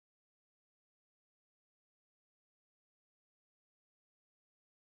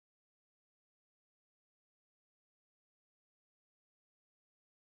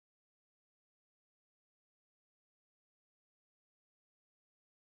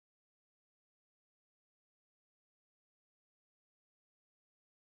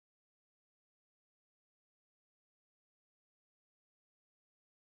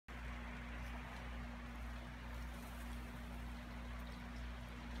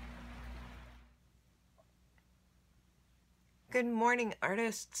Good morning,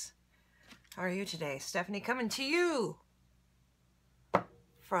 artists. How are you today? Stephanie coming to you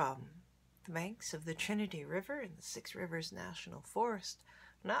from the banks of the Trinity River in the Six Rivers National Forest,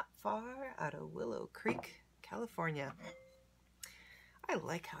 not far out of Willow Creek, California. I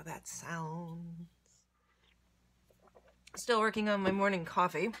like how that sounds. Still working on my morning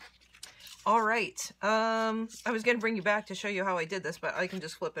coffee. All right. I was going to bring you back to show you how I did this, but I can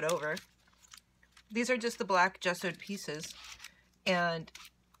just flip it over. These are just the black gessoed pieces. And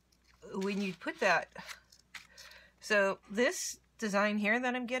when you put that, so this design here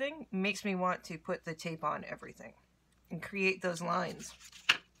that I'm getting makes me want to put the tape on everything and create those lines,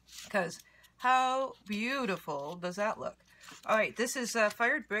 because how beautiful does that look? All right, this is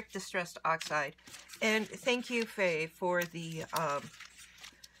Fired Brick Distressed Oxide, and thank you, Faye, for the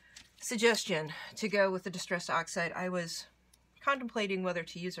suggestion to go with the Distressed Oxide. I was contemplating whether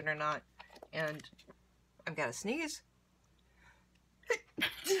to use it or not, and I've got to sneeze.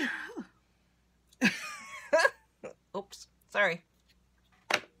 Oops, sorry.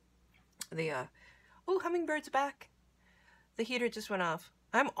 The oh, hummingbird's back. The heater just went off.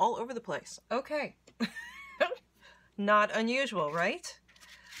 I'm all over the place. Okay. Not unusual, right?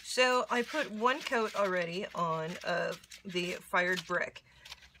 So I put one coat already on of the fired brick,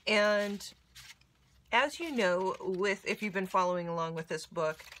 and as you know, if you've been following along with this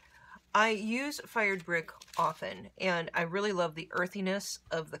book, I use fired brick often, and I really love the earthiness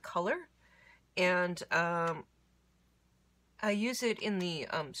of the color, and I use it in the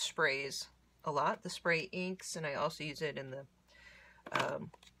sprays a lot, the spray inks, and I also use it in the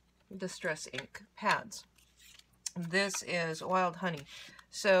Distress ink pads. This is Wild Honey,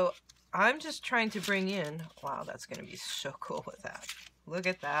 so I'm just trying to bring in, wow, that's going to be so cool with that. Look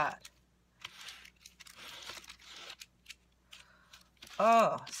at that.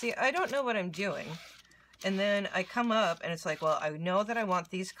 Oh, see, I don't know what I'm doing. And then I come up and it's like, well, I know that I want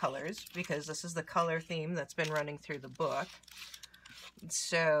these colors because this is the color theme that's been running through the book.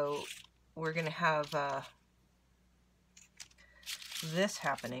 So we're going to have this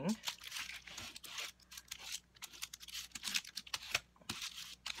happening.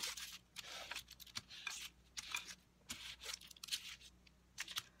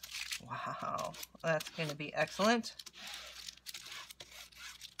 Wow, that's going to be excellent.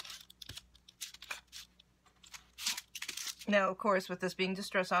 Now, of course, with this being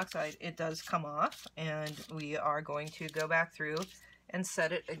Distress Oxide, it does come off, and we are going to go back through and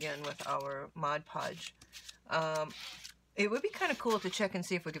set it again with our Mod Podge. It would be kind of cool to check and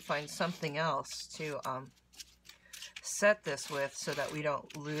see if we could find something else to set this with so that we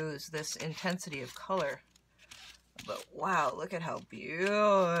don't lose this intensity of color. But wow, look at how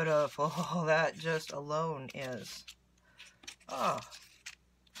beautiful that just alone is. Oh,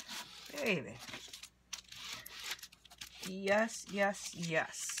 baby. Yes, yes,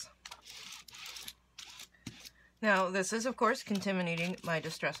 yes. Now, this is, of course, contaminating my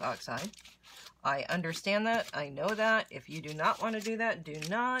Distress Oxide. I understand that. I know that. If you do not want to do that, do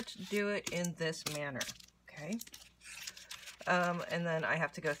not do it in this manner, okay? And then I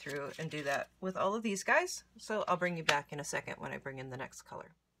have to go through and do that with all of these guys. So I'll bring you back in a second when I bring in the next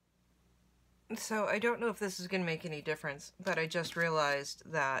color. So I don't know if this is going to make any difference, but I just realized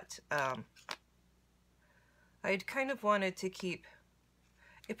that I'd kind of wanted to keep,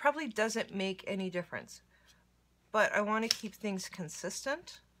 it probably doesn't make any difference, but I want to keep things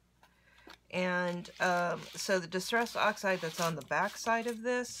consistent. And so the Distress Oxide that's on the back side of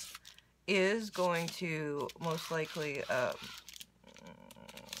this is going to most likely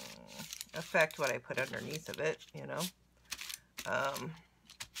affect what I put underneath of it, you know.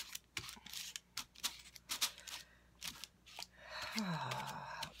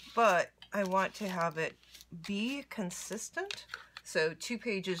 But I want to have it be consistent, so 2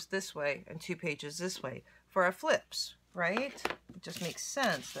 pages this way and 2 pages this way for our flips, right? It just makes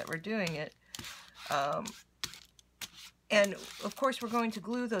sense that we're doing it. And of course we're going to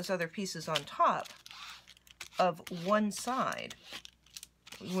glue those other pieces on top of one side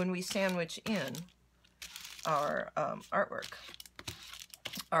when we sandwich in our artwork,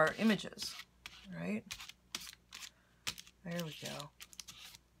 our images, right? There we go.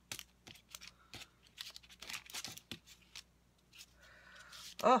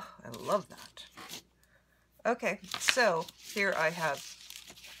 Oh, I love that. Okay, so here I have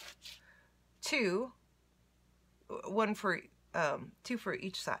two for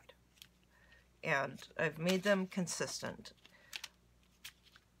each side, and I've made them consistent.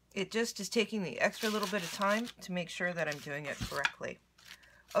 It just is taking the extra little bit of time to make sure that I'm doing it correctly.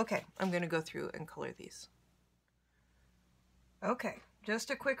 Okay, I'm going to go through and color these. Okay, just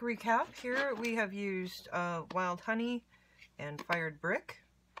a quick recap. Here we have used Wild Honey and fired brick.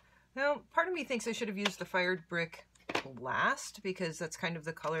 Now, part of me thinks I should have used the fired brick last because that's kind of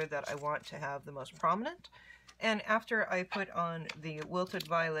the color that I want to have the most prominent. And after I put on the wilted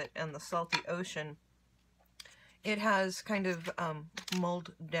violet and the salty ocean, it has kind of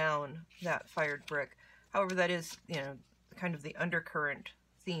mulled down that fired brick. However, that is, you know, kind of the undercurrent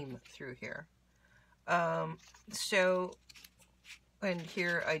theme through here. And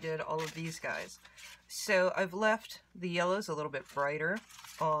here I did all of these guys. So I've left the yellows a little bit brighter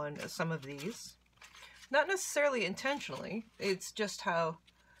on some of these. Not necessarily intentionally, it's just how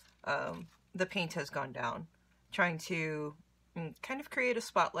the paint has gone down. Trying to kind of create a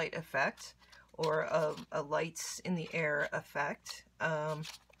spotlight effect or a lights in the air effect.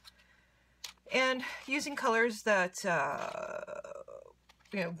 And using colors that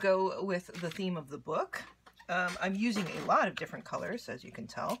you know, go with the theme of the book. I'm using a lot of different colors, as you can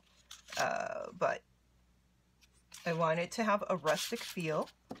tell, but I want it to have a rustic feel.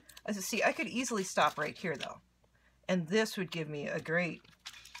 As you see, I could easily stop right here, though, and this would give me a great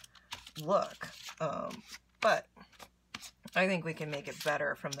look, but I think we can make it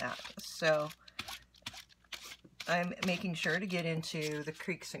better from that. So I'm making sure to get into the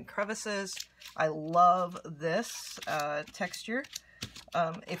creaks and crevices. I love this texture.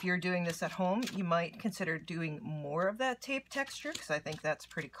 If you're doing this at home, you might consider doing more of that tape texture because I think that's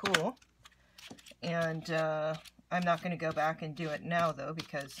pretty cool. And I'm not going to go back and do it now, though,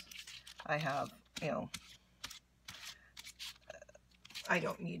 because I have, you know, I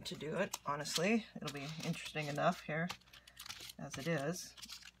don't need to do it, honestly. It'll be interesting enough here as it is.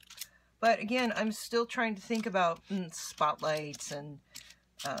 But again, I'm still trying to think about spotlights and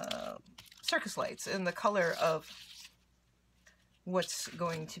circus lights and the color of what's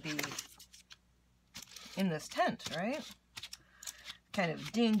going to be in this tent, right? Kind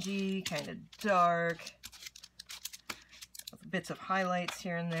of dingy, kind of dark, with bits of highlights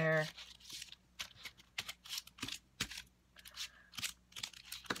here and there.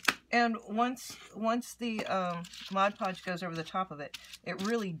 And once the Mod Podge goes over the top of it, it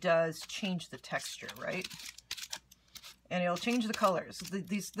really does change the texture, right? And it'll change the colors.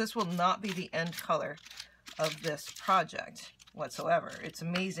 This will not be the end color of this project whatsoever. It's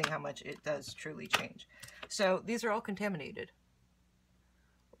amazing how much it does truly change. So these are all contaminated.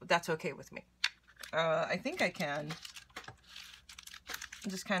 That's okay with me. I think I can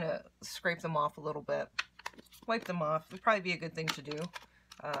just kind of scrape them off a little bit. Wipe them off. Would probably be a good thing to do.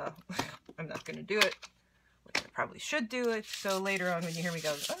 I'm not going to do it. I probably should do it. So later on when you hear me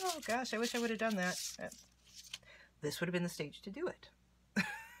go, oh gosh, I wish I would have done that. This would have been the stage to do it.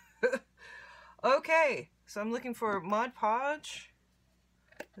 Okay, so I'm looking for Mod Podge.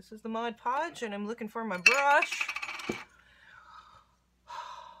 This is the Mod Podge, and I'm looking for my brush.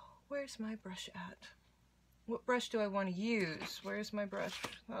 Where's my brush at? What brush do I want to use? Where's my brush?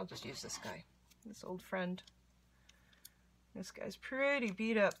 I'll just use this guy, this old friend. This guy's pretty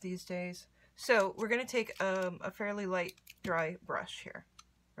beat up these days. So we're going to take a fairly light, dry brush here,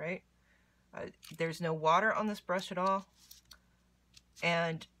 right? There's no water on this brush at all.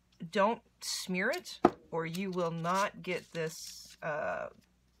 And don't smear it, or you will not get this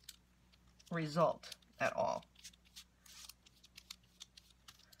result at all.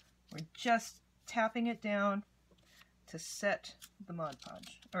 We're just tapping it down to set the Mod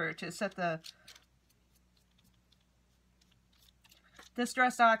Podge, or to set the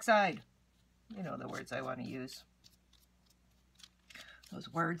Distress Oxide. You know the words I want to use.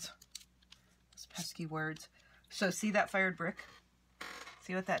 Those words. Those pesky words. So see that fired brick?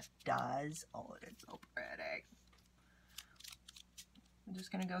 See what that does? Oh, it's so pretty. I'm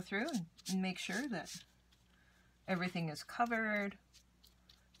just going to go through and make sure that everything is covered.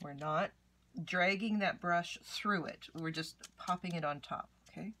 We're not dragging that brush through it. We're just popping it on top,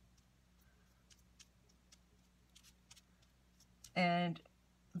 okay? And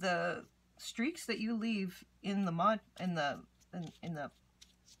the streaks that you leave in the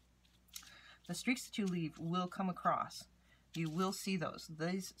the streaks that you leave will come across. You will see those.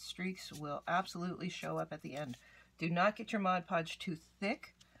 These streaks will absolutely show up at the end. Do not get your Mod Podge too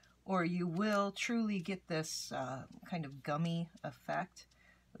thick, or you will truly get this kind of gummy effect,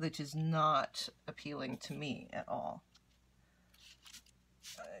 which is not appealing to me at all.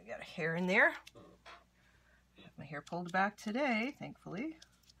 I got a hair in there. I have my hair pulled back today, thankfully.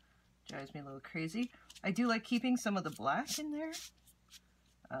 Drives me a little crazy. I do like keeping some of the black in there.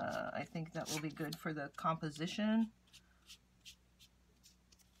 I think that will be good for the composition.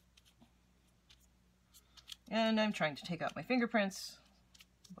 And I'm trying to take out my fingerprints,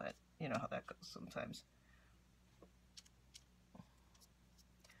 but you know how that goes sometimes.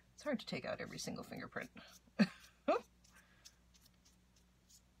 It's hard to take out every single fingerprint.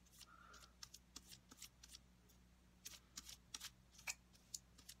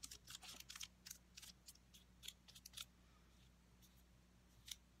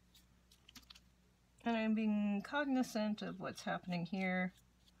 And I'm being cognizant of what's happening here.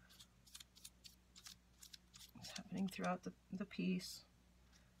 What's happening throughout the piece.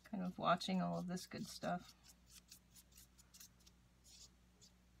 Kind of watching all of this good stuff.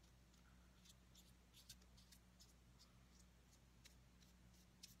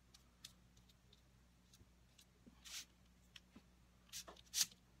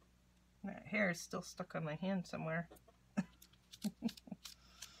 That hair is still stuck on my hand somewhere.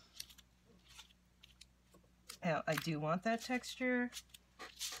 Now, I do want that texture.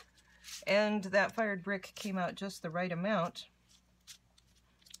 And that fired brick came out just the right amount.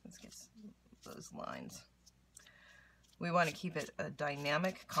 Let's get those lines. We want to keep it a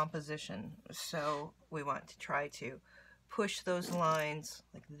dynamic composition. So we want to try to push those lines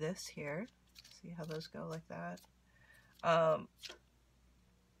like this here. See how those go like that?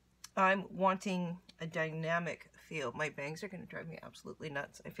 I'm wanting a dynamic feel. My bangs are going to drive me absolutely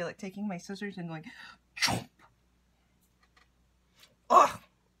nuts. I feel like taking my scissors and going, chomp. Oh,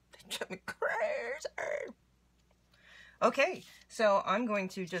 they drive me crazy. Okay, so I'm going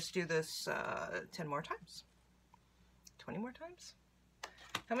to just do this 10 more times. 20 more times?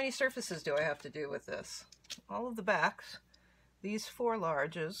 How many surfaces do I have to do with this? All of the backs. These 4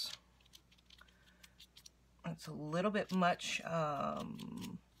 larges. That's a little bit much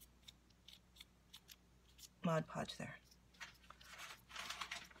Mod Podge there.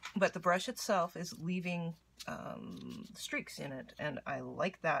 But the brush itself is leaving streaks in it, and I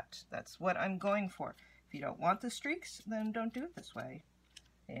like that. That's what I'm going for. If you don't want the streaks, then don't do it this way.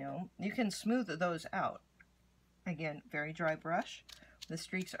 You know, you can smooth those out. Again, very dry brush. The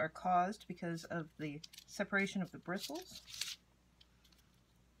streaks are caused because of the separation of the bristles.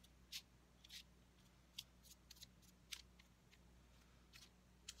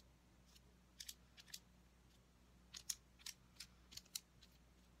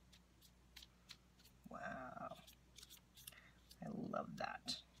 Wow. I love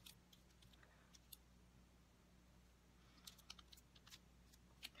that.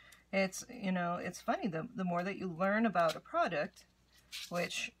 It's, you know, it's funny, the more that you learn about a product,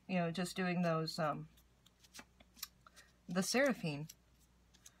 which, you know, just doing those, the Seraphine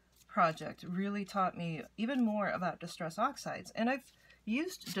project really taught me even more about Distress Oxides. And I've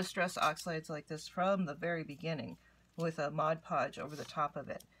used Distress Oxides like this from the very beginning with a Mod Podge over the top of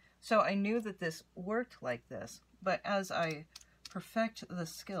it. So I knew that this worked like this, but as I perfect the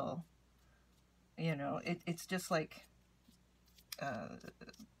skill, you know, it's just like,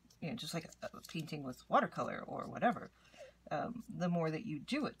 you know, just like painting with watercolor or whatever. The more that you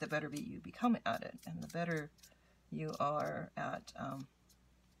do it, the better you become at it, and the better you are at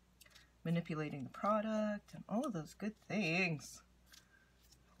manipulating the product and all of those good things.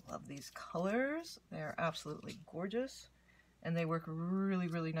 Love these colors. They're absolutely gorgeous, and they work really,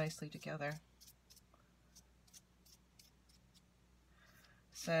 really nicely together.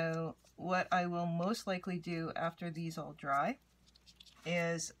 So what I will most likely do after these all dry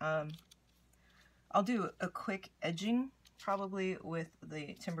is I'll do a quick edging, probably with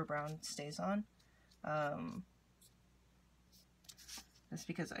the Timber Brown Stays On. Just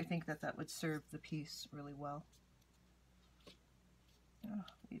because I think that would serve the piece really well. Oh,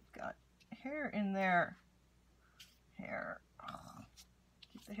 we've got hair in there. Hair. Oh,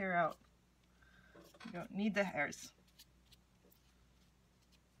 keep the hair out. We don't need the hairs.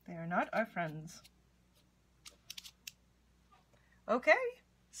 They are not our friends. Okay,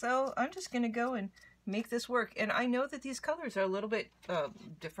 so I'm just going to go and make this work. And I know that these colors are a little bit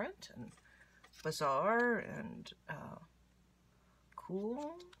different and bizarre and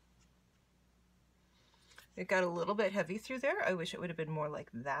cool. It got a little bit heavy through there. I wish it would have been more like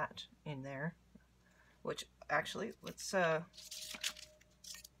that in there. Which, actually, let's, what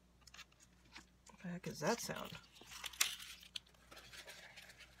the heck is that sound?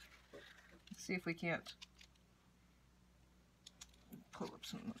 Let's see if we can't pull up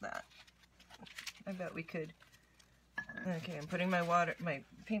some of that. I bet we could. Okay, I'm putting my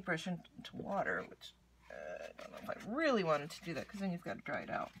paintbrush into water, which I don't know if I really wanted to do that, because then you've got to dry it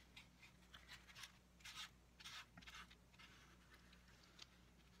out.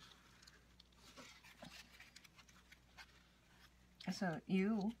 So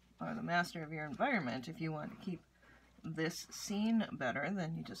you are the master of your environment. If you want to keep this scene better,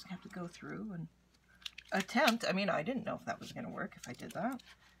 then you just have to go through and attempt. I mean, I didn't know if that was going to work if I did that,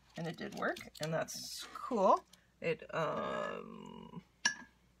 and it did work, and that's cool. It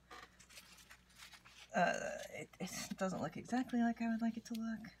doesn't look exactly like I would like it to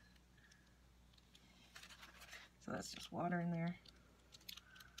look. So that's just water in there.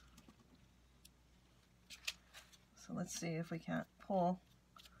 So let's see if we can't pull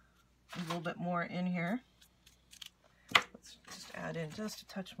a little bit more in here. Let's just add in just a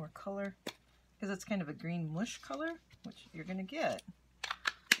touch more color, because it's kind of a green mush color, which you're going to get,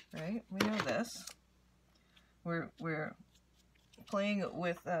 right? We know this. We're playing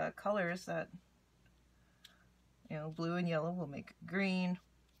with colors that, you know, blue and yellow will make green.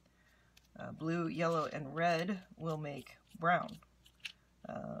 Blue, yellow, and red will make brown.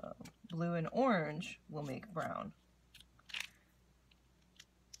 Blue and orange will make brown.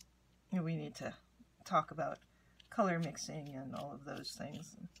 And we need to talk about color mixing and all of those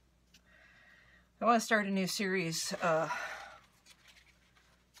things. I want to start a new series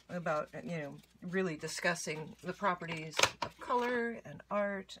about, you know, really discussing the properties of color and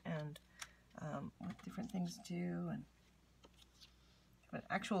art and what different things do, and an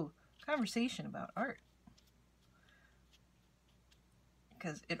actual conversation about art,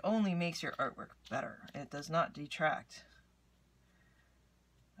 because it only makes your artwork better. It does not detract.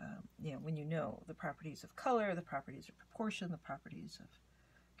 You know, when you know the properties of color, the properties of proportion, the properties of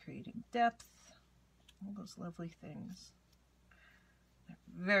creating depth, all those lovely things. They're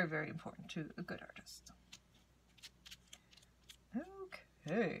very, very important to a good artist.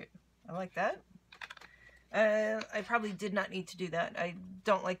 Okay, I like that. I probably did not need to do that. I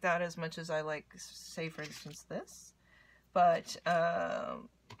don't like that as much as I like, say, for instance, this. But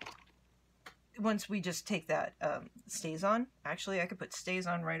once we just take that stays on, actually I could put stays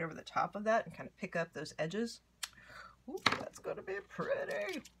on right over the top of that and kind of pick up those edges. Ooh, that's going to be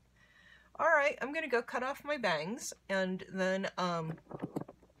pretty. All right, I'm going to go cut off my bangs, and then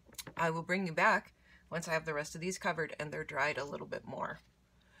I will bring you back once I have the rest of these covered and they're dried a little bit more.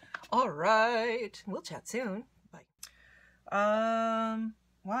 All right, we'll chat soon. Bye.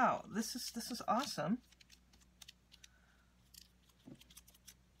 Wow, this is awesome.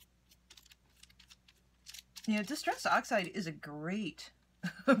 You know, Distress Oxide is a great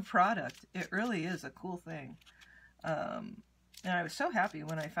product. It really is a cool thing. And I was so happy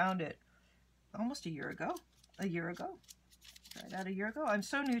when I found it almost a year ago. Tried that a year ago. I'm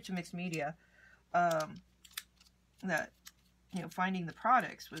so new to mixed media that, you know, finding the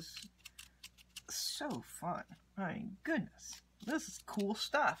products was so fun. My goodness, this is cool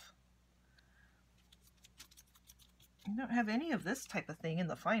stuff. You don't have any of this type of thing in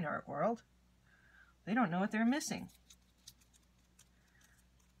the fine art world. They don't know what they're missing.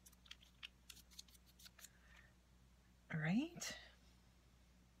 Right?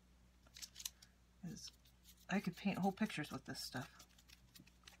 I could paint whole pictures with this stuff.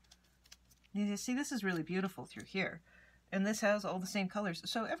 You see, this is really beautiful through here. And this has all the same colors.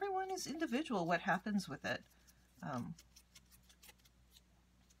 So everyone is individual, what happens with it.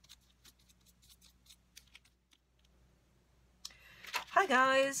 Hi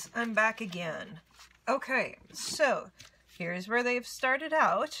guys, I'm back again. Okay, so here's where they've started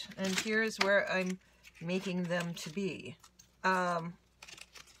out, and here's where I'm making them to be.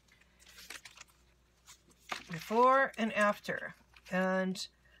 Before and after. And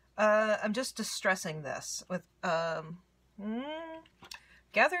I'm just distressing this with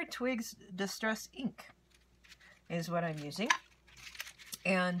Gathered Twigs Distress Ink is what I'm using.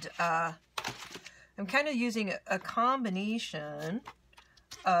 And I'm kind of using a combination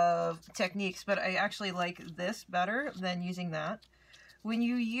of techniques, but I actually like this better than using that. When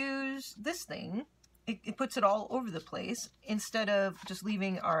you use this thing, it puts it all over the place instead of just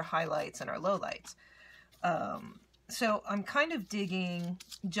leaving our highlights and our lowlights. So I'm kind of digging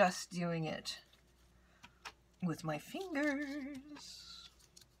just doing it with my fingers.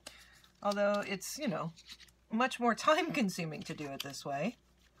 Although it's, you know, much more time consuming to do it this way.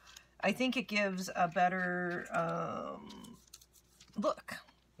 I think it gives a better look.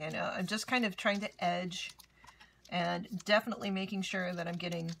 You know, I'm just kind of trying to edge and definitely making sure that I'm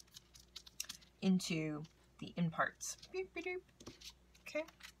getting into the in parts. Beep, beep, beep. Okay.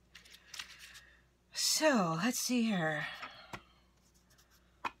 So, let's see here.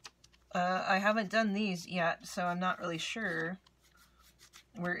 I haven't done these yet, so I'm not really sure.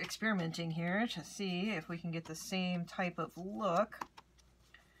 We're experimenting here to see if we can get the same type of look.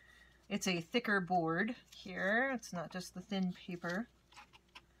 It's a thicker board here. It's not just the thin paper.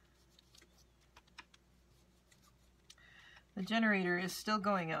 The generator is still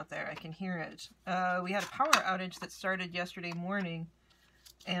going out there. I can hear it. We had a power outage that started yesterday morning,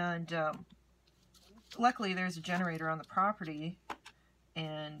 and luckily there's a generator on the property,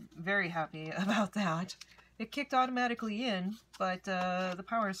 and very happy about that. It kicked automatically in, but the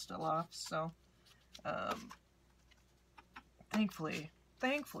power is still off, so thankfully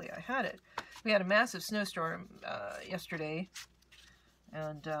I had it. We had a massive snowstorm yesterday,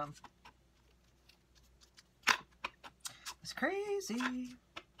 and it's crazy.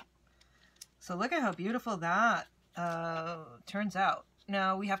 So look at how beautiful that turns out.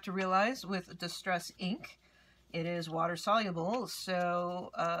 Now we have to realize with Distress ink, it is water soluble,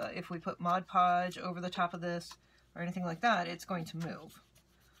 so if we put Mod Podge over the top of this or anything like that, it's going to move.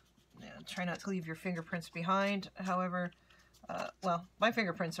 Yeah, try not to leave your fingerprints behind. However, well, my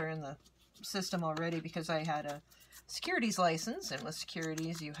fingerprints are in the system already because I had a securities license, and with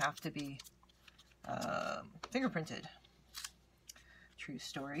securities you have to be fingerprinted. True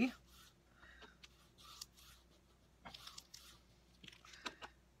story.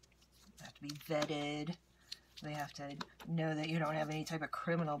 Have to be vetted. They have to know that you don't have any type of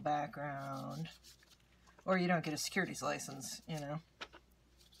criminal background, or you don't get a securities license, you know.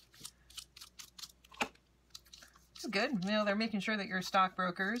 It's good. You know, they're making sure that you're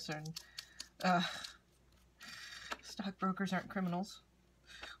stockbrokers, and stockbrokers aren't criminals,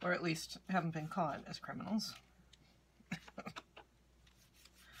 or at least haven't been caught as criminals.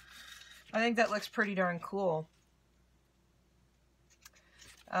 I think that looks pretty darn cool.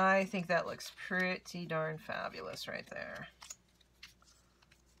 I think that looks pretty darn fabulous right there.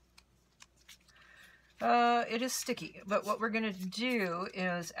 It is sticky, but what we're going to do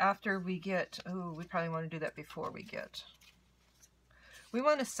is after we get, oh, we probably want to do that before we get, we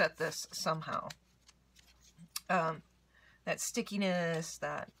want to set this somehow. That stickiness,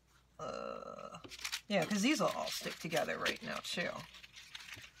 that, yeah, because these will all stick together right now too.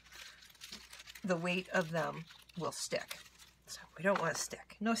 The weight of them will stick. So we don't want to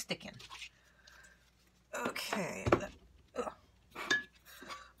stick. No sticking. Okay.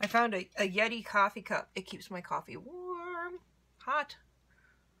 I found a Yeti coffee cup. It keeps my coffee warm, hot,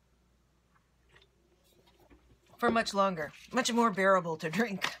 for much longer. Much more bearable to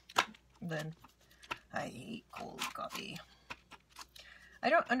drink than I hate cold coffee. I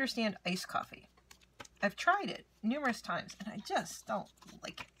don't understand iced coffee. I've tried it numerous times and I just don't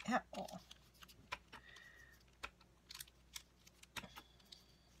like it at all.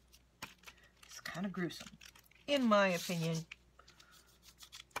 It's kind of gruesome, in my opinion.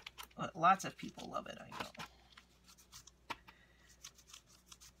 But lots of people love it, I know.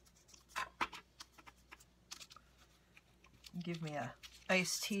 Give me a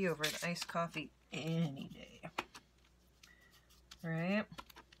iced tea over an iced coffee any day. Right?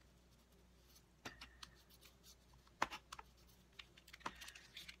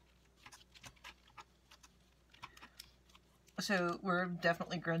 So we're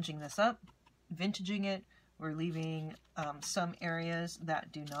definitely grunging this up, vintaging it. We're leaving some areas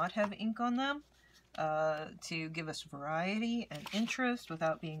that do not have ink on them to give us variety and interest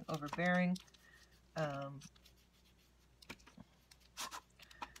without being overbearing. You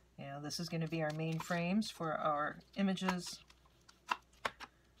know, this is going to be our main frames for our images.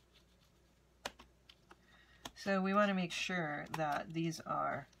 So we want to make sure that these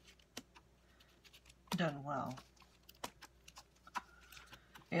are done well.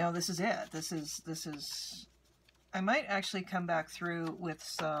 You know, this is it. This is, I might actually come back through with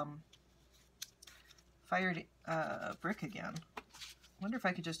some fired brick again. I wonder if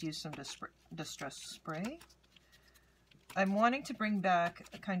I could just use some distress spray. I'm wanting to bring back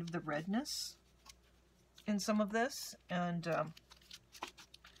kind of the redness in some of this, and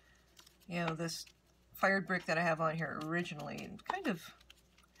you know, this fired brick that I have on here originally kind of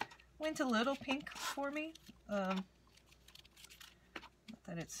went a little pink for me. Not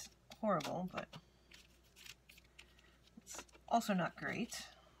that it's horrible, but it's also not great.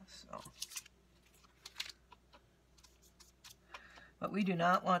 So, but we do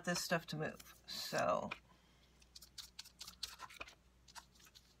not want this stuff to move. So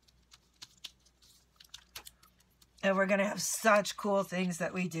and we're gonna have such cool things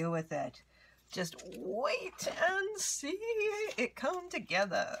that we do with it. Just wait and see it come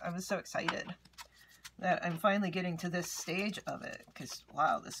together. I was so excited that I'm finally getting to this stage of it, because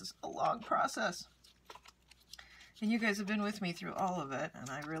wow, this is a long process. And you guys have been with me through all of it, and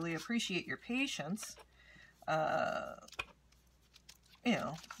I really appreciate your patience. You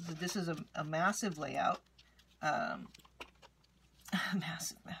know, this is a massive layout.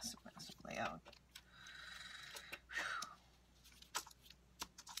 Massive layout.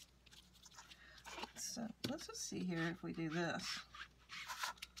 So let's just see here if we do this.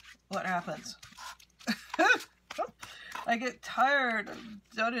 What happens? I get tired.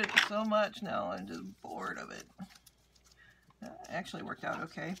 I've done it so much now. I'm just bored of it. That actually worked out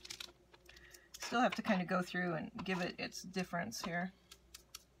okay. Still have to kind of go through and give it its difference here.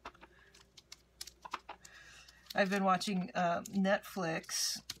 I've been watching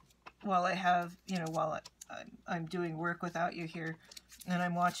Netflix while I have, you know, while I'm doing work without you here. And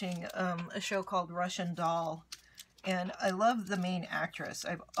I'm watching a show called Russian Doll. And I love the main actress.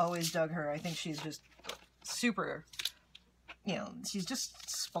 I've always dug her. I think she's just super, you know, she's just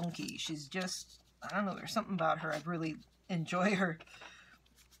spunky. She's just, I don't know, there's something about her. I really enjoy her.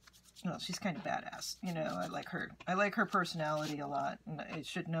 Well, she's kind of badass. You know, I like her. I like her personality a lot. And I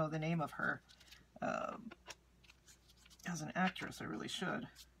should know the name of her. As an actress, I really should.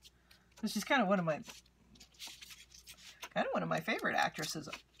 She's kind of one of my favorite actresses,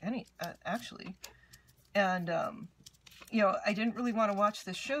 actually. And, you know, I didn't really want to watch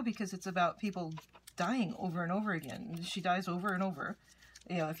this show because it's about people dying over and over again. She dies over and over.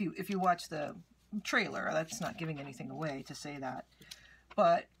 You know, if you watch the trailer, that's not giving anything away to say that.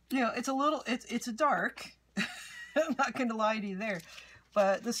 But, you know, it's a dark. I'm not going to lie to you there.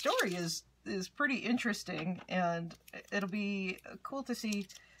 But the story is pretty interesting, and it'll be cool to see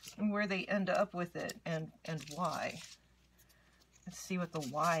where they end up with it and why. Let's see what the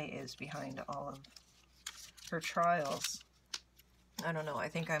why is behind all of her trials. I don't know. I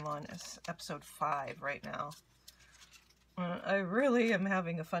think I'm on episode 5 right now. I really am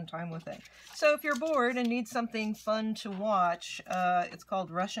having a fun time with it. So if you're bored and need something fun to watch, it's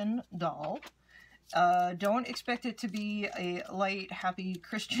called Russian Doll. Don't expect it to be a light, happy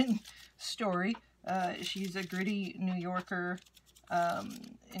Christian story. She's a gritty New Yorker,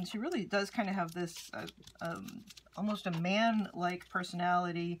 and she really does kind of have this almost a man-like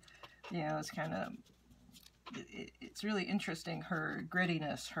personality. You know, it's kind of, it's really interesting, her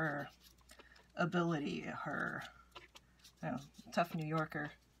grittiness, her ability, her, you know, tough New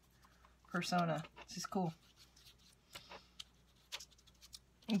Yorker persona. She's cool.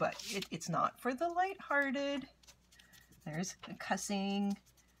 But it's not for the lighthearted. There's cussing.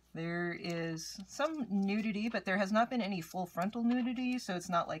 There is some nudity, but there has not been any full frontal nudity, so it's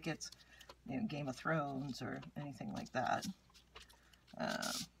not like it's, you know, Game of Thrones or anything like that.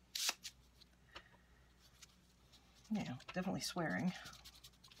 You know, definitely swearing.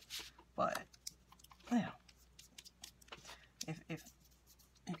 But, you know, if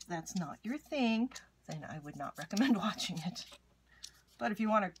that's not your thing, then I would not recommend watching it. But if you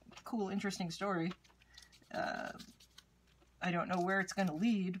want a cool, interesting story, I don't know where it's going to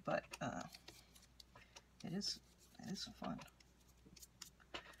lead, but it is fun.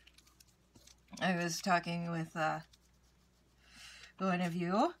 I was talking with one of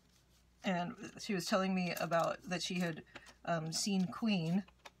you, and she was telling me about that she had seen Queen,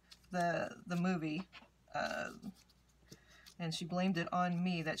 the movie, and she blamed it on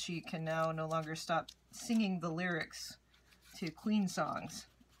me that she can now no longer stop singing the lyrics to Queen songs.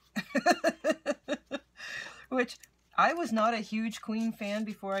 Which, I was not a huge Queen fan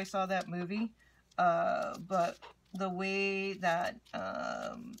before I saw that movie, but the way that,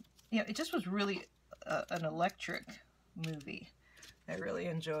 you know, it just was really an electric movie. I really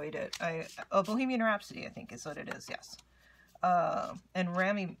enjoyed it. Bohemian Rhapsody, I think is what it is, yes. And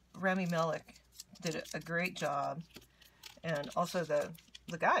Rami Malek did a great job, and also the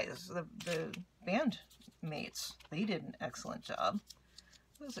guys, the band mates, they did an excellent job.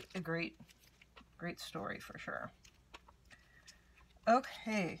 It was a great story for sure.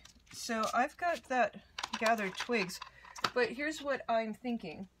 Okay, so I've got that gathered twigs, but here's what I'm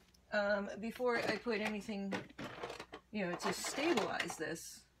thinking. Before I put anything, you know, to stabilize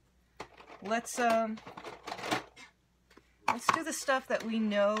this, let's do the stuff that we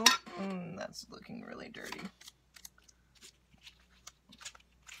know. That's looking really dirty.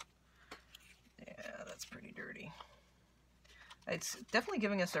 Pretty dirty. It's definitely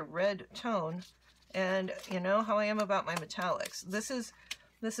giving us a red tone, and you know how I am about my metallics. This is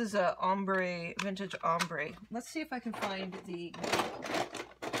a ombre, vintage ombre. Let's see if I can find the,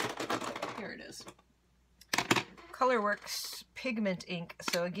 here it is. Colorworks pigment ink.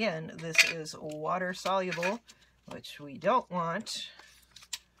 So again, this is water soluble, which we don't want,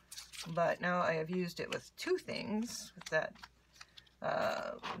 but now I have used it with two things with that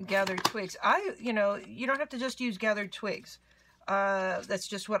gathered twigs. You know, you don't have to just use gathered twigs. That's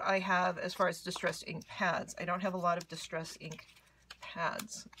just what I have as far as distress ink pads. I don't have a lot of distress ink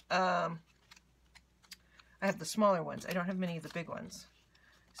pads. I have the smaller ones. I don't have many of the big ones.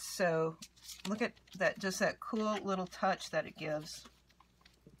 So look at that, just that cool little touch that it gives.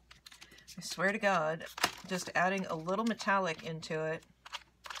 I swear to God, just adding a little metallic into it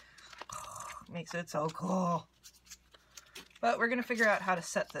makes it so cool. But we're going to figure out how to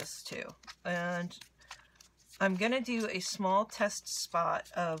set this too. And I'm going to do a small test spot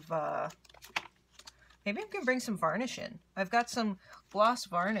of, maybe I'm going to bring some varnish in. I've got some gloss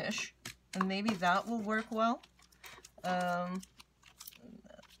varnish, and maybe that will work well.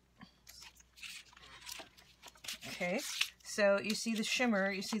 Okay, so you see the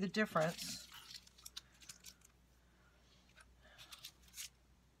shimmer, you see the difference.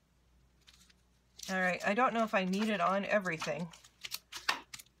 All right, I don't know if I need it on everything.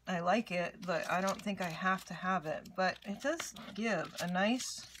 I like it, but I don't think I have to have it. But it does give a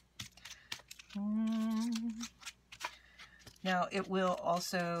nice... Now, it will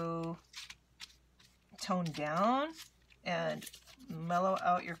also tone down and mellow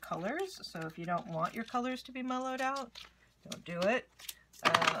out your colors. So if you don't want your colors to be mellowed out, don't do it.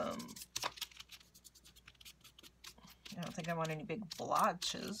 I don't think I want any big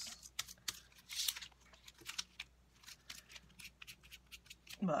blotches.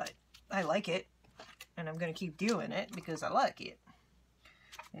 But I like it, and I'm going to keep doing it because I like it.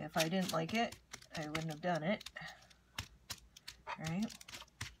 If I didn't like it, I wouldn't have done it. Right?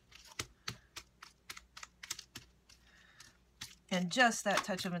 And just that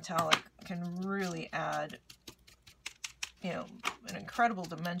touch of metallic can really add, you know, an incredible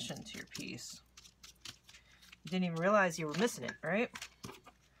dimension to your piece. You didn't even realize you were missing it, right?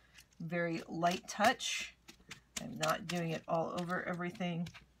 Very light touch. I'm not doing it all over everything.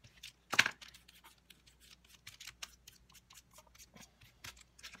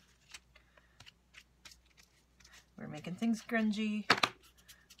 We're making things grungy.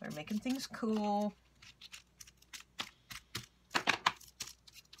 We're making things cool.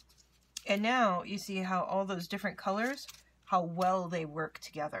 And now you see how all those different colors, how well they work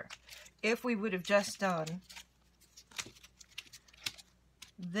together. If we would have just done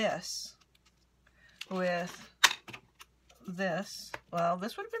this with this, well,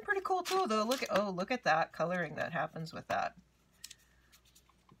 this would have been pretty cool too, though. Look at, oh, look at that coloring that happens with that.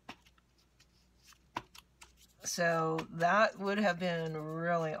 So that would have been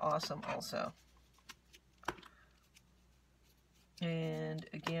really awesome also. And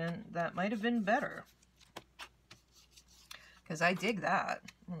again, that might have been better, because I dig that.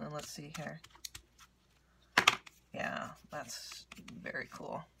 And then let's see here. Yeah, that's very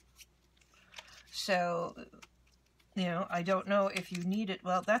cool. So, you know, I don't know if you need it.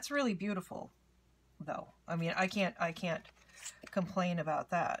 Well, that's really beautiful, though. I mean, I can't complain about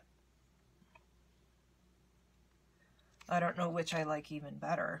that. I don't know which I like even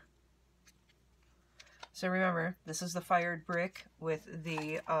better. So remember, this is the fired brick with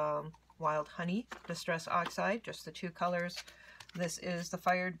the Wild Honey Distress Oxide, just the two colors. This is the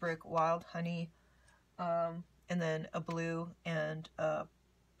fired brick Wild Honey, and then a blue and a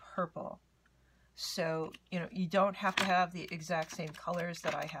purple. So, you know, you don't have to have the exact same colors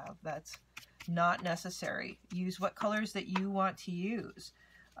that I have. That's not necessary. Use what colors that you want to use.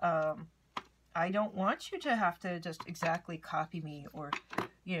 I don't want you to have to just exactly copy me, or,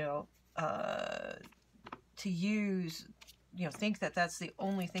 you know, to use, you know, think that that's the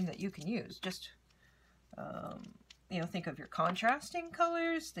only thing that you can use. Just, you know, think of your contrasting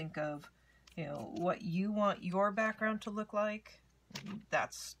colors. Think of, you know, what you want your background to look like.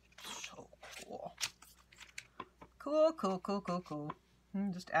 That's so cool. Cool, cool, cool, cool, cool.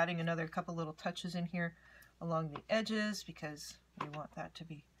 I'm just adding another couple little touches in here along the edges because we want that to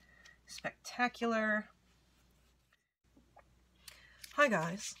be spectacular. Hi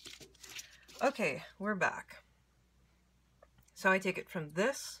guys. Okay, we're back. So I take it from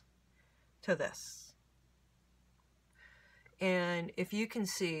this to this. And if you can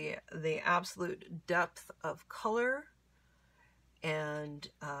see the absolute depth of color and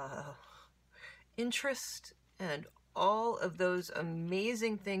interest and all of those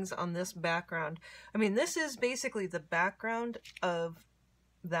amazing things on this background. I mean, this is basically the background of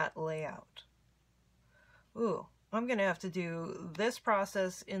that layout. Ooh, I'm gonna have to do this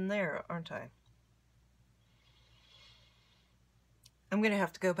process in there, aren't I? I'm gonna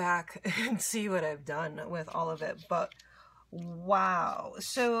have to go back and see what I've done with all of it, but wow.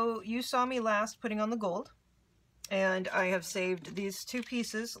 So you saw me last putting on the gold, and I have saved these two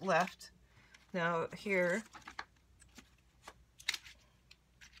pieces left. Now here,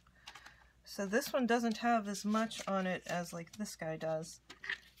 so this one doesn't have as much on it as like this guy does.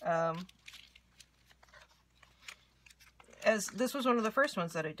 As this was one of the first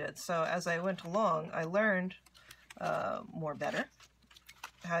ones that I did, so as I went along, I learned more better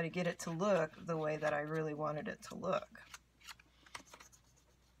how to get it to look the way that I really wanted it to look.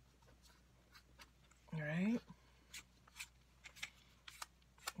 All right,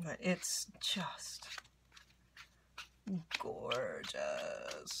 but it's just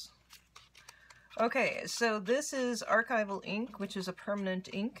gorgeous. Okay, so this is Archival ink, which is a permanent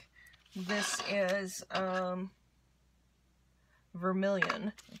ink. This is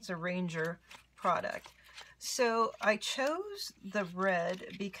Vermilion. It's a Ranger product. So I chose the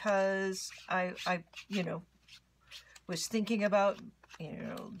red because I you know, was thinking about, you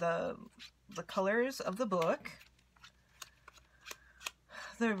know, the colors of the book.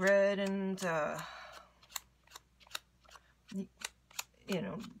 The red and you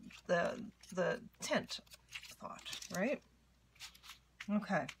know, the tint thought, right?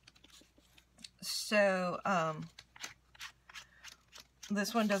 Okay. So,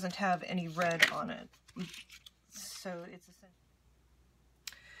 this one doesn't have any red on it. So it's a...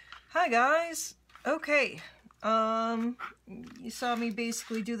 Hi guys! Okay, you saw me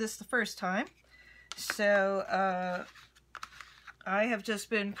basically do this the first time. So, I have just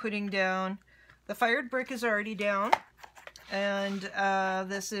been putting down, the fired brick is already down, and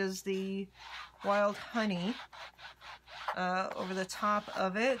this is the wild honey over the top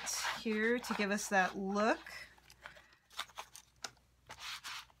of it here to give us that look.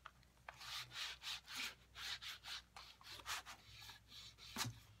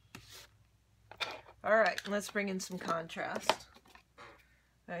 Alright, let's bring in some contrast.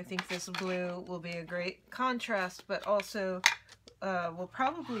 I think this blue will be a great contrast, but also we'll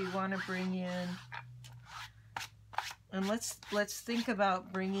probably want to bring in, and let's think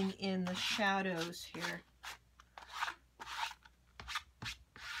about bringing in the shadows here.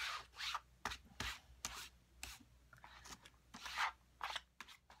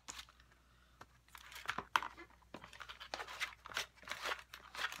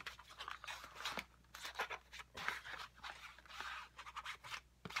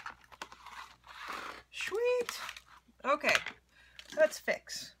 Sweet. Okay, let's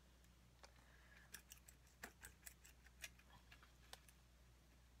fix.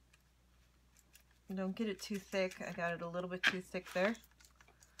 Don't get it too thick. I got it a little bit too thick there.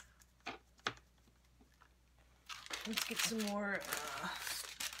 Let's get some more.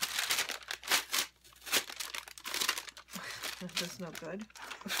 That's no good.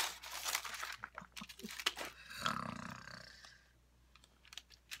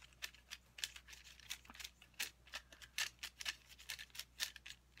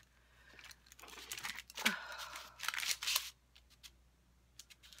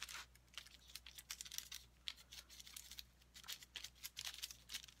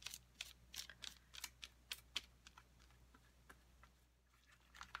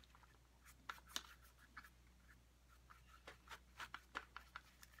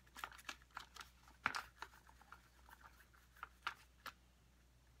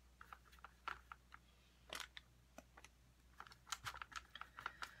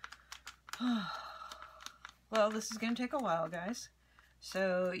 Well, this is going to take a while, guys,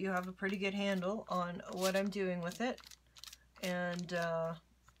 so you have a pretty good handle on what I'm doing with it and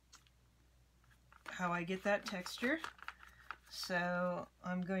how I get that texture. So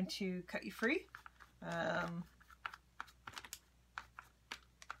I'm going to cut you free, and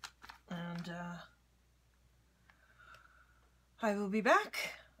I will be back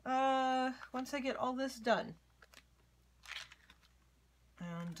once I get all this done.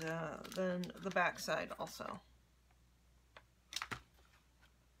 And then the back side also.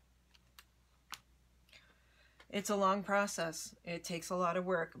 It's a long process. It takes a lot of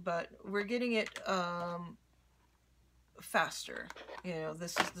work, but we're getting it faster. You know,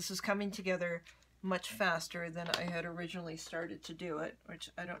 this is coming together much faster than I had originally started to do it, which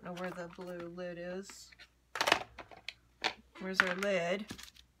I don't know where the blue lid is. Where's our lid?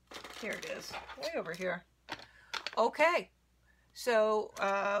 Here it is, way over here. Okay. So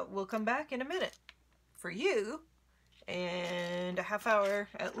we'll come back in a minute for you, and a half hour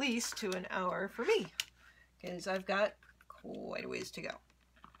at least to an hour for me, because I've got quite a ways to go.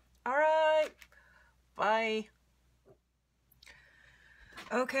 All right, bye.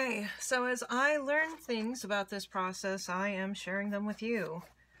 Okay, so as I learn things about this process, I am sharing them with you.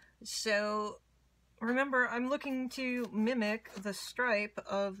 So remember, I'm looking to mimic the stripe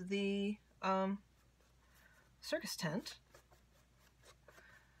of the circus tent.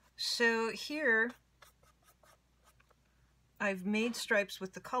 So here, I've made stripes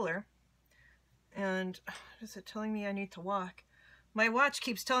with the color, and is it telling me I need to walk? My watch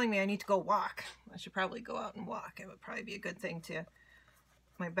keeps telling me I need to go walk. I should probably go out and walk. It would probably be a good thing to.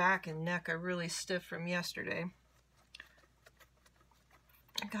 My back and neck are really stiff from yesterday.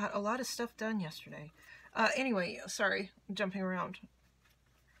 I got a lot of stuff done yesterday. Anyway, sorry, I'm jumping around.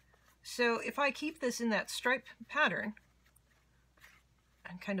 So if I keep this in that stripe pattern,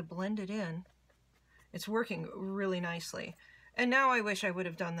 and kind of blend it in, it's working really nicely. And now I wish I would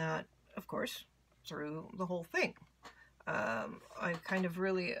have done that, of course, through the whole thing. I kind of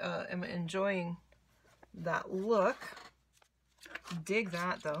really am enjoying that look. Dig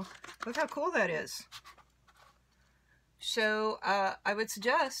that, though. Look how cool that is. So I would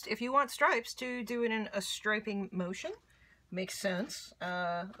suggest, if you want stripes, to do it in a striping motion. Makes sense.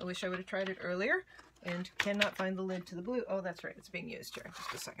 I wish I would have tried it earlier. And cannot find the lid to the blue. Oh, that's right. It's being used here.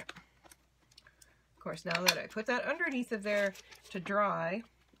 Just a second. course, now that I put that underneath of there to dry,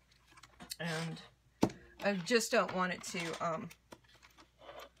 and I just don't want it to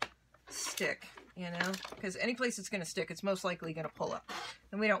stick, you know, because any place it's going to stick, it's most likely going to pull up,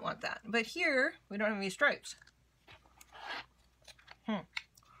 and we don't want that. But here, we don't have any stripes.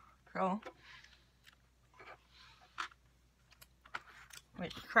 So,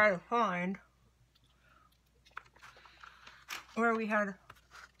 let's try to find where we had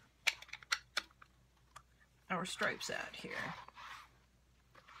our stripes at here.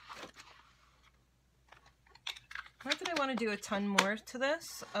 Not that I want to do a ton more to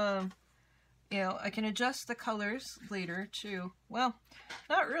this. You know, I can adjust the colors later too. Well,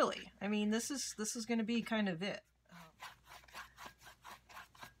 not really. I mean, this is going to be kind of it.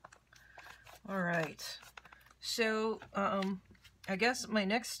 All right. So, I guess my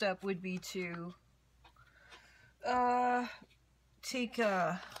next step would be to take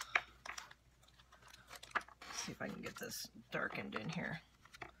let's see if I can get this darkened in here.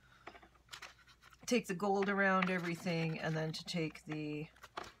 Take the gold around everything, and then to take the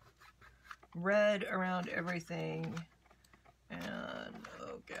red around everything. And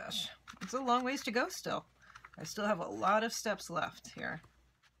oh gosh, it's a long ways to go still. I still have a lot of steps left here.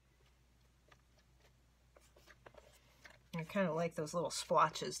 I kind of like those little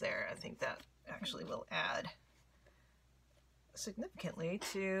splotches there. I think that actually will add significantly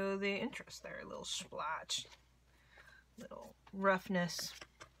to the interest there. A little splotch, little roughness.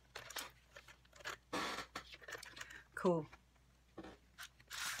 Cool.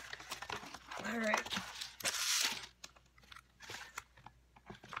 All right.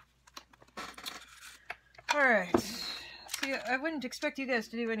 All right. See, I wouldn't expect you guys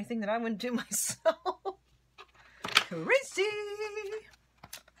to do anything that I wouldn't do myself. Crazy!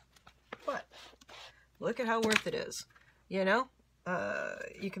 But look at how worth it is. You know,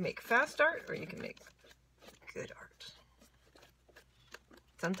 you can make fast art or you can make good art.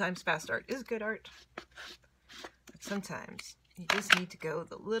 Sometimes fast art is good art, but sometimes you just need to go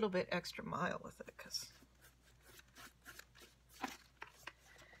the little bit extra mile with it because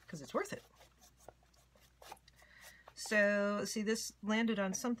it's worth it. So, see, this landed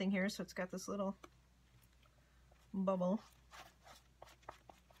on something here, so it's got this little bubble.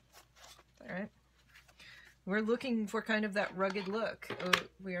 All right. We're looking for kind of that rugged look.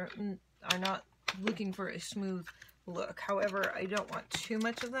 We are not looking for a smooth look. However, I don't want too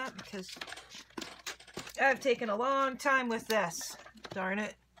much of that because I've taken a long time with this. Darn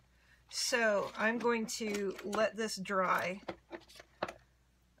it. So I'm going to let this dry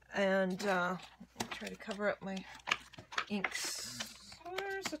and try to cover up my inks.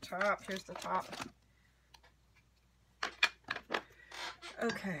 Where's the top? Here's the top.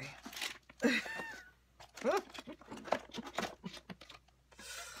 Okay.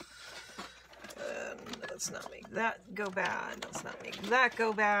 Let's not make that go bad. Let's not make that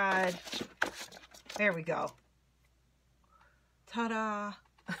go bad. There we go. Ta-da!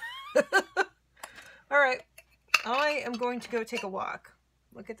 All right. I am going to go take a walk.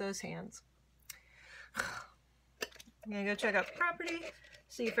 Look at those hands. I'm going to go check out the property,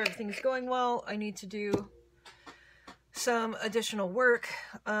 see if everything's going well. I need to do some additional work.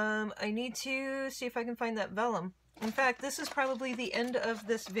 I need to see if I can find that vellum. In fact, this is probably the end of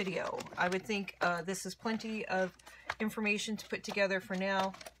this video. I would think this is plenty of information to put together for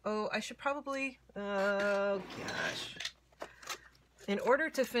now. Oh, I should probably, oh gosh. In order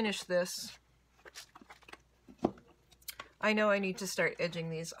to finish this, I know I need to start edging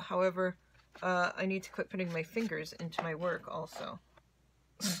these. However, I need to quit putting my fingers into my work also.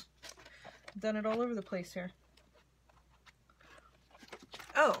 I've done it all over the place here.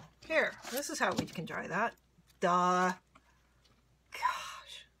 Oh, here. This is how we can dry that. Duh.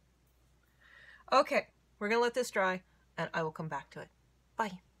 Gosh. Okay, we're going to let this dry, and I will come back to it.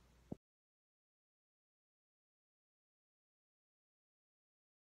 Bye.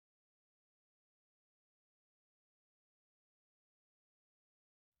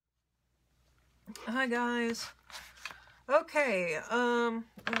 Hi, guys. Okay, well,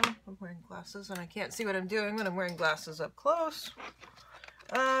 I'm wearing glasses, and I can't see what I'm doing when I'm wearing glasses up close.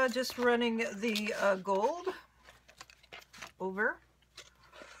 Just running the gold over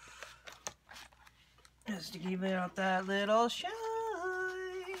just to give it out that little shine.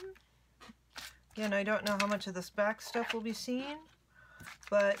 Again, I don't know how much of this back stuff will be seen,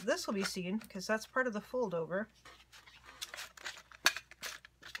 but this will be seen because that's part of the fold over.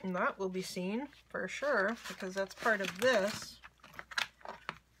 And that will be seen for sure because that's part of this.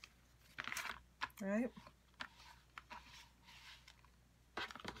 Right?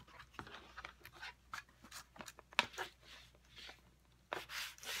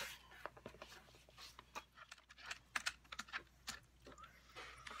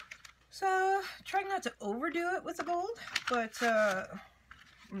 trying not to overdo it with the gold, but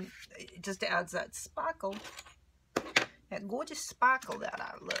it just adds that sparkle. That gorgeous sparkle that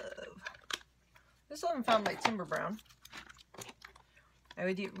I love. I still haven't found my timber brown. I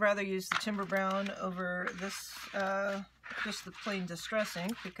would rather use the timber brown over this, just the plain Distress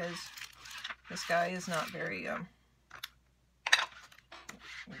ink, because this guy is not very,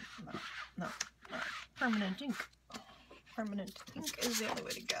 not permanent ink. Permanent ink is the only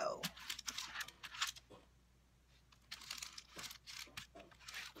way to go.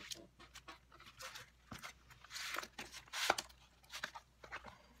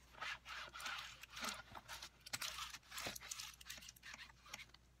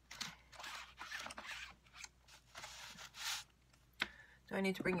 Do I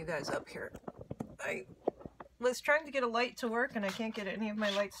need to bring you guys up here? I was trying to get a light to work and I can't get any of my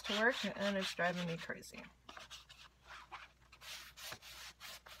lights to work and it's driving me crazy.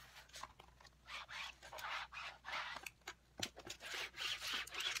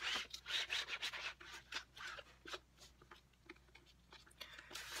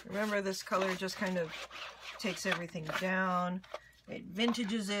 Remember, this color just kind of takes everything down. It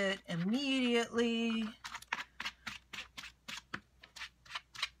vintages it immediately.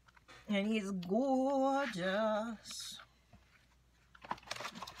 And he's gorgeous.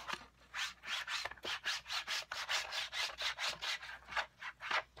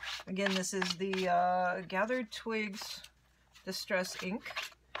 Again, this is the Gathered Twigs Distress ink.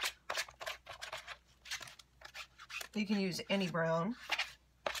 You can use any brown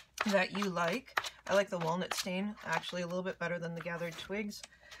that you like. I like the walnut stain actually a little bit better than the Gathered Twigs,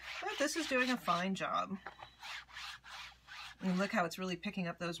 but this is doing a fine job. And look how it's really picking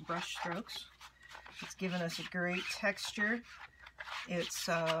up those brush strokes. It's given us a great texture. It's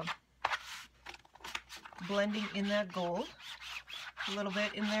blending in that gold a little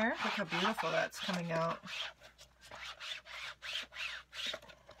bit in there. Look how beautiful that's coming out.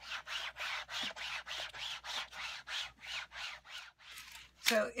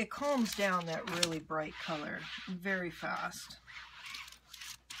 So it calms down that really bright color very fast.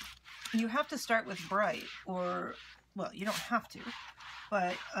 You have to start with bright, or, well, you don't have to,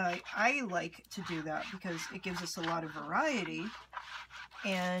 but I like to do that because it gives us a lot of variety,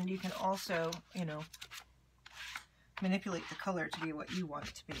 and you can also, you know, manipulate the color to be what you want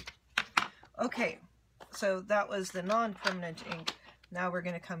it to be. Okay, so that was the non-permanent ink. Now we're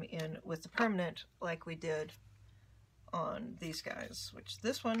going to come in with the permanent like we did on these guys, which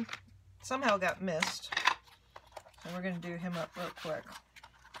this one somehow got missed. And we're going to do him up real quick.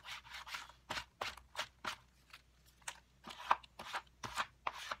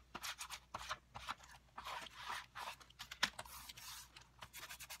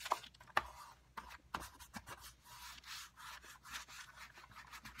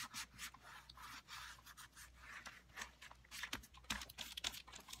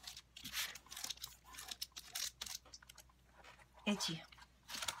 Itchy.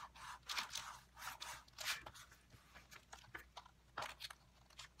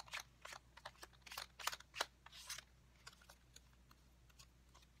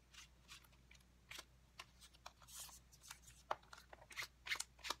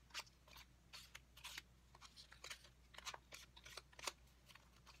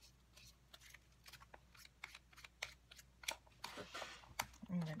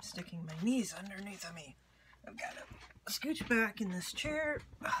 And I'm sticking my knees underneath of me. I've got to scooch back in this chair,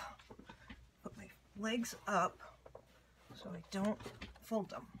 put my legs up so I don't fold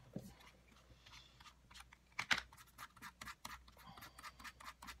them.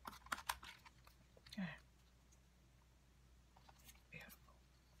 Okay. Beautiful.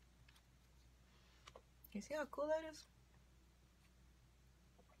 You see how cool that is?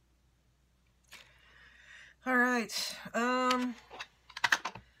 All right.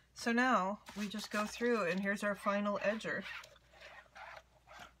 So now we just go through and here's our final edger.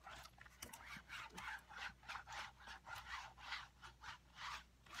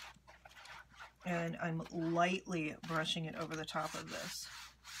 And I'm lightly brushing it over the top of this.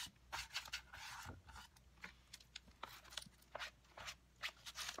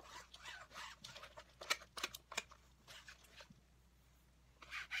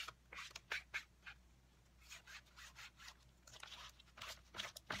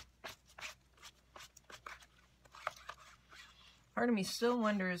 Part of me still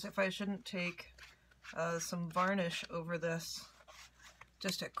wonders if I shouldn't take some varnish over this.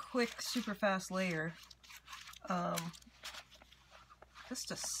 Just a quick, super fast layer. Just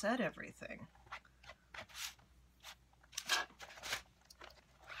to set everything.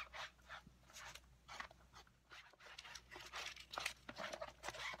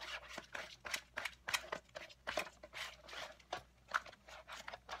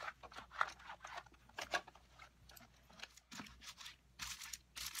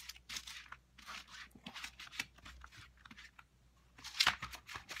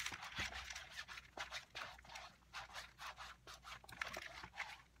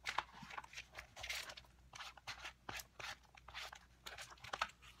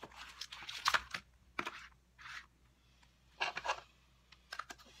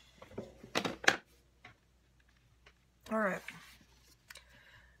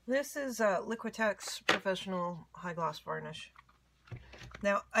 This is Liquitex Professional High Gloss Varnish.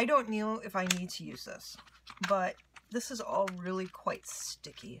 Now, I don't know if I need to use this, but this is all really quite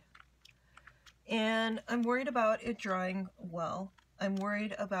sticky. And I'm worried about it drying well. I'm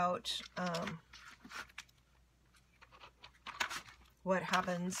worried about what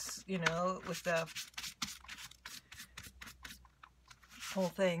happens, you know, with the whole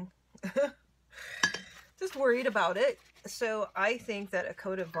thing. Just worried about it. So I think that a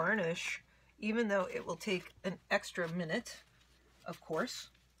coat of varnish, even though it will take an extra minute, of course,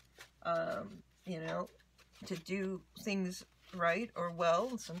 you know, to do things right or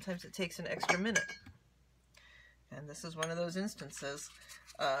well, sometimes it takes an extra minute. And this is one of those instances.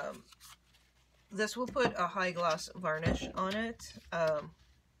 This will put a high gloss varnish on it.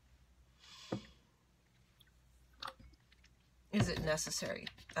 Is it necessary?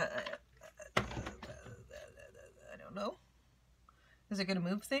 I don't know. Is it going to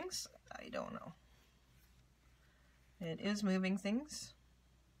move things? I don't know. It is moving things.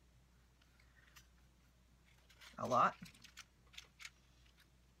 A lot.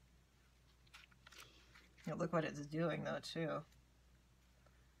 Yeah, look what it's doing though too.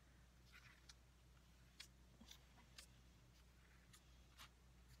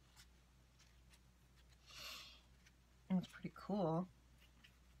 It's pretty cool.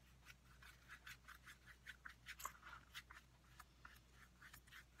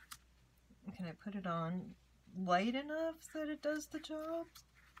 Can I put it on light enough that it does the job?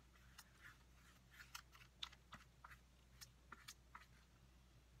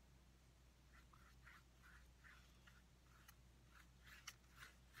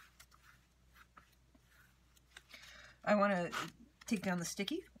 I want to take down the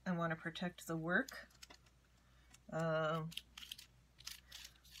sticky. I want to protect the work.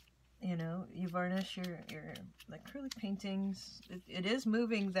 You know, you varnish your acrylic paintings. It is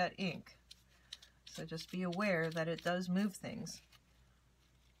moving that ink. So just be aware that it does move things.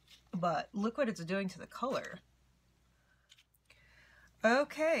 But look what it's doing to the color.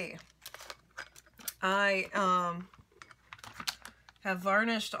 Okay. I have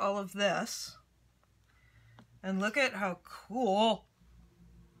varnished all of this. And look at how cool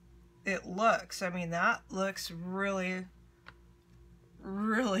it looks. I mean, that looks really,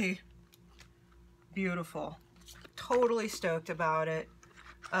 really beautiful. Totally stoked about it.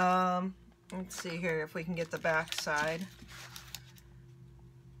 Let's see here if we can get the back side.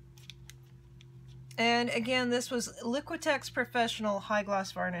 And again, this was Liquitex Professional High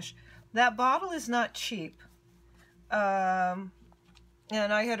Gloss Varnish. That bottle is not cheap. And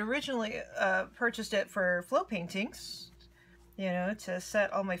I had originally purchased it for flow paintings, you know, to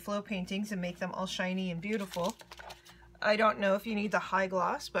set all my flow paintings and make them all shiny and beautiful. I don't know if you need the high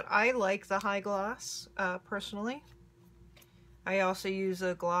gloss, but I like the high gloss personally. I also use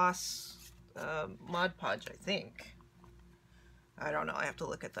a gloss Mod Podge, I think. I don't know, I have to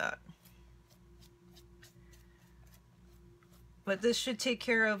look at that. But this should take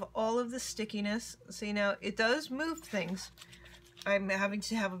care of all of the stickiness. See, now it does move things. I'm having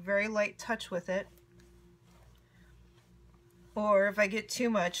to have a very light touch with it. Or if I get too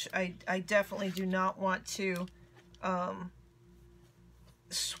much, I definitely do not want to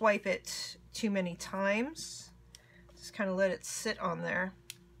swipe it too many times. Just kind of let it sit on there.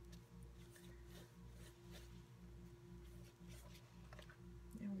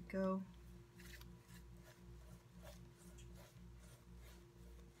 There we go.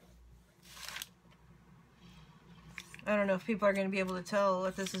 I don't know if people are going to be able to tell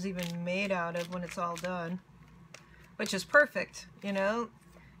what this is even made out of when it's all done. Which is perfect, you know?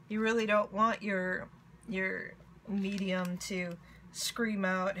 You really don't want your medium to scream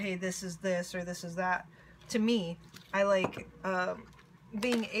out, hey, this is this or this is that. To me, I like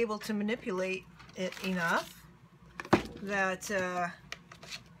being able to manipulate it enough that,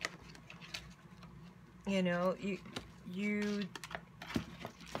 you know,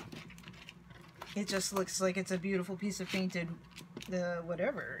 it just looks like it's a beautiful piece of painted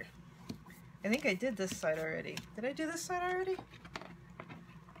whatever. I think I did this side already. Did I do this side already?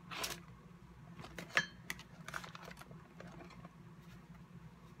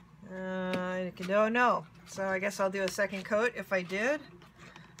 I don't know. So I guess I'll do a second coat. If I did,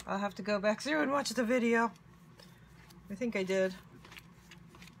 I'll have to go back through and watch the video. I think I did.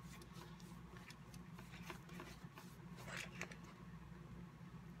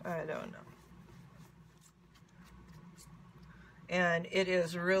 I don't know. And it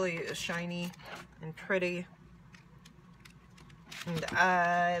is really shiny and pretty. And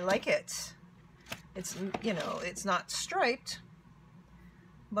I like it. It's, you know, it's not striped,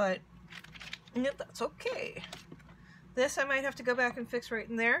 but yeah, that's okay. This I might have to go back and fix right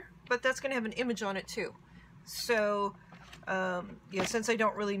in there, but that's going to have an image on it too. So, yeah, since I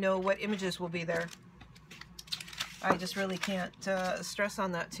don't really know what images will be there, I just really can't stress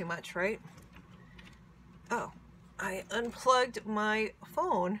on that too much, right? Oh, I unplugged my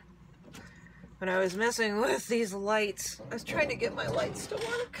phone when I was messing with these lights. I was trying to get my lights to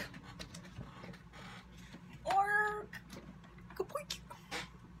work.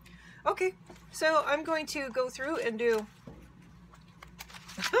 Okay, so I'm going to go through and do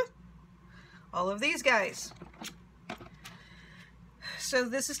all of these guys. So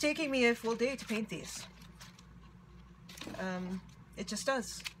this is taking me a full day to paint these. It just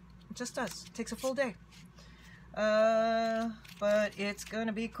does. It just does. It takes a full day. But it's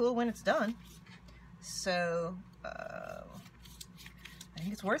gonna be cool when it's done. So, I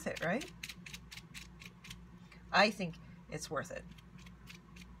think it's worth it, right? I think it's worth it.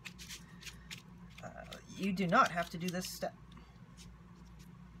 You do not have to do this step.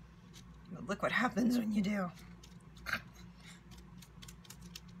 But look what happens when you do.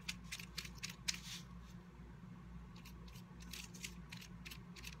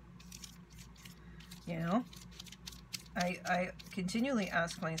 You know, I continually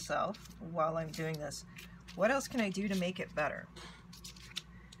ask myself while I'm doing this, what else can I do to make it better?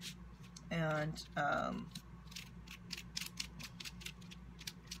 And,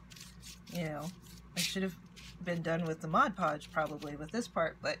 you know, I should have been done with the Mod Podge probably with this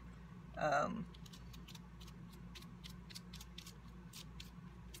part, but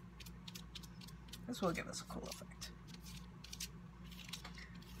this will give us a cool effect.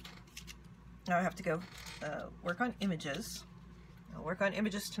 Now I have to go work on images. I'll work on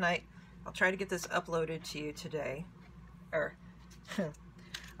images tonight. I'll try to get this uploaded to you today. Or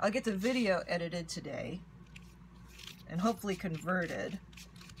I'll get the video edited today and hopefully converted,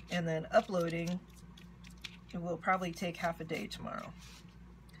 and then uploading it will probably take half a day tomorrow.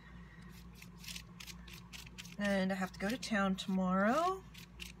 And I have to go to town tomorrow.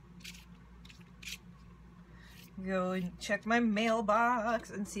 Go and check my mailbox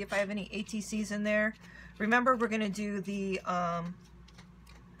and see if I have any ATCs in there. Remember, we're going to do the, I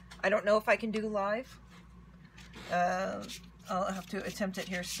don't know if I can do live. I'll have to attempt it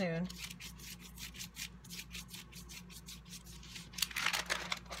here soon.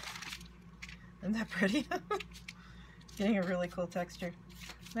 Isn't that pretty? Getting a really cool texture.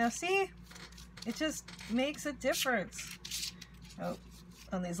 Now see, it just makes a difference. Oh,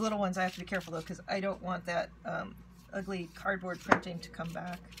 on these little ones I have to be careful though, because I don't want that ugly cardboard printing to come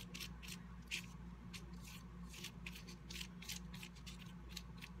back.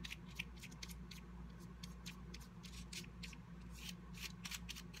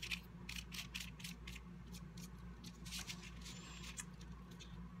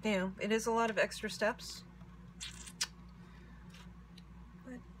 Damn, it is a lot of extra steps,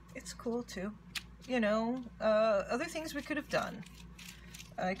 but it's cool too. You know, other things we could have done.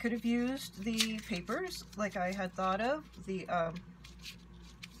 I could have used the papers like I had thought of, the, look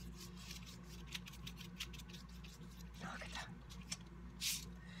at that.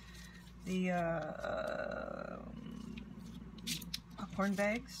 The, popcorn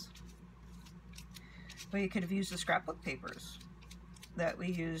bags. Well, you could have used the scrapbook papers that we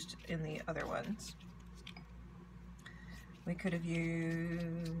used in the other ones. We could have used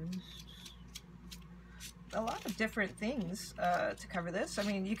a lot of different things to cover this. I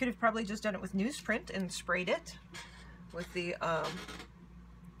mean, you could have probably just done it with newsprint and sprayed it with the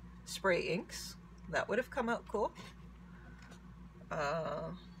spray inks. That would have come out cool.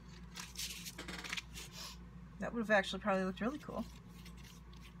 That would have actually probably looked really cool.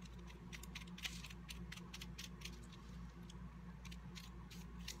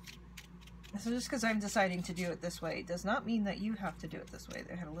 So just because I'm deciding to do it this way does not mean that you have to do it this way.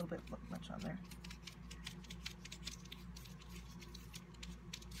 They had a little bit much on there.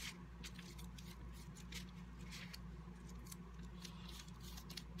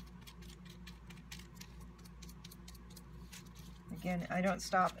 Again, I don't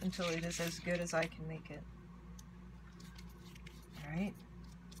stop until it is as good as I can make it. All right.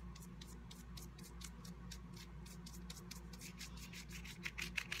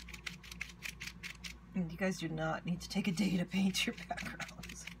 And you guys do not need to take a day to paint your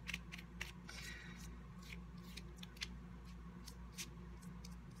backgrounds.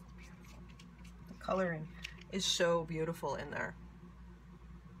 Beautiful. The coloring is so beautiful in there.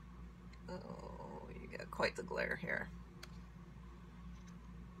 Oh, you get quite the glare here.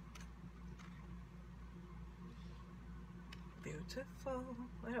 Beautiful.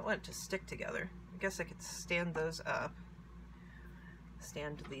 I don't want it to stick together. I guess I could stand those up.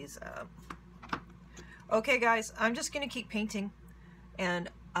 Stand these up. Okay guys, I'm just gonna keep painting, and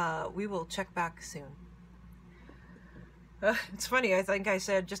we will check back soon. It's funny, I think I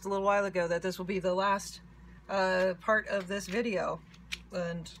said just a little while ago that this will be the last part of this video,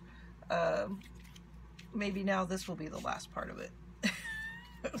 and maybe now this will be the last part of it.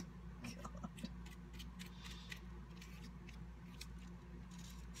 God.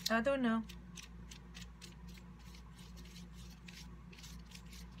 I don't know.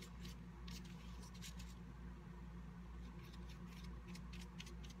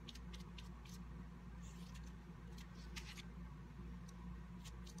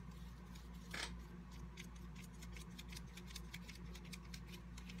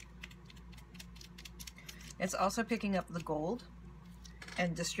 It's also picking up the gold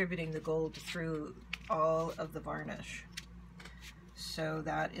and distributing the gold through all of the varnish. So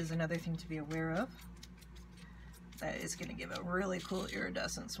that is another thing to be aware of. That is going to give a really cool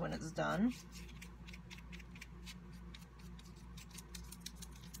iridescence when it's done.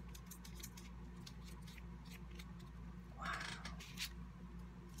 Wow.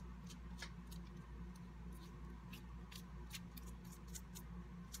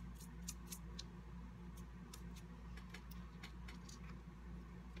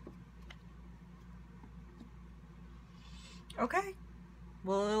 Okay.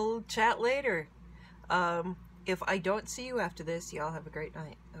 We'll chat later. If I don't see you after this, y'all have a great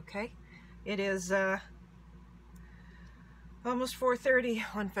night, okay? It is almost 4:30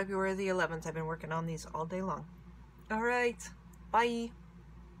 on February the 11th. I've been working on these all day long. All right. Bye.